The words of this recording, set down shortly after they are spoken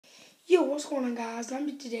Yo, what's going on, guys?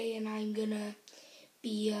 I'm today and I'm gonna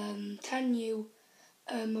be telling you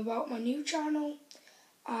about my new channel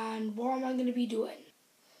and what am I gonna be doing.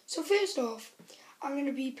 So first off, I'm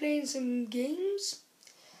gonna be playing some games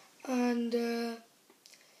and I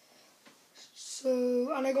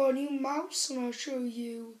got a new mouse and I'll show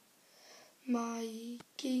you my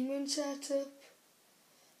gaming setup.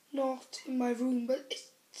 Not in my room, but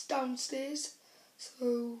it's downstairs.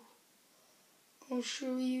 So I'll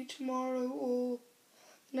show you tomorrow or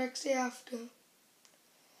the next day after.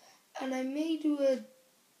 And I may do a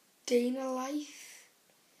day in a life,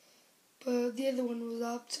 but the other one was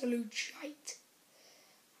absolute shite.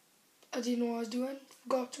 I didn't know what I was doing,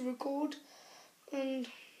 forgot to record, and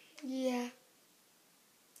yeah.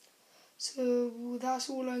 So that's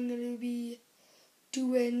all I'm going to be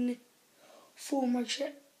doing for my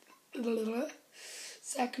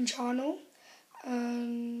second channel,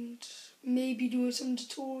 and maybe doing some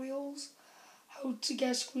tutorials how to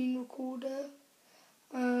get a screen recorder.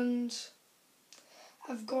 And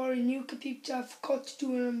I've got a new computer. I forgot to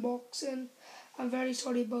do an unboxing. I'm very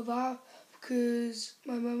sorry about that because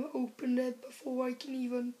my mum opened it before I can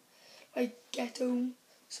even get home.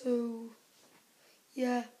 So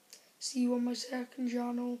yeah, see you on my second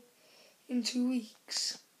channel in 2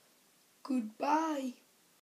 weeks. Goodbye.